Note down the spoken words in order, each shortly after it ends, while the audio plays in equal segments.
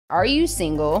Are you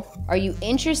single? Are you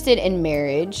interested in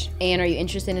marriage? And are you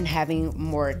interested in having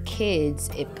more kids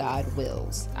if God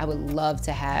wills? I would love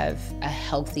to have a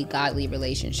healthy, godly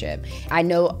relationship. I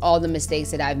know all the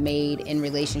mistakes that I've made in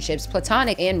relationships,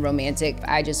 platonic and romantic.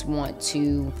 I just want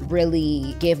to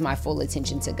really give my full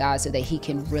attention to God so that He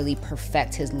can really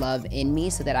perfect His love in me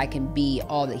so that I can be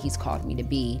all that He's called me to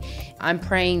be. I'm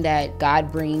praying that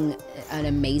God bring an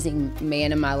amazing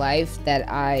man in my life, that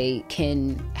I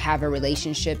can have a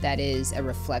relationship that is a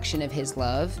reflection of His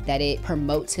love, that it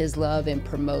promotes His love and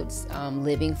promotes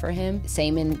living for Him.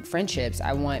 Same in friendships.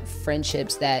 I want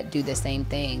friendships that do the same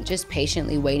thing. Just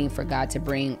patiently waiting for God to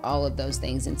bring all of those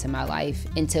things into my life.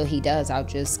 Until He does, I'll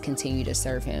just continue to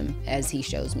serve Him as He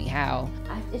shows me how.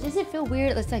 It doesn't feel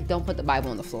weird. It's like, don't put the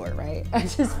Bible on the floor, right?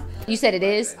 You said it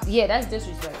is? Yeah, that's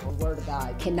disrespectful. Word of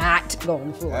God cannot go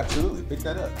on the floor. Absolutely. Pick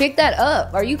that up. Pick that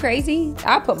up. Are you crazy?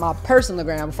 I put my purse on the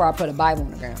ground before I put a Bible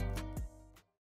on the ground.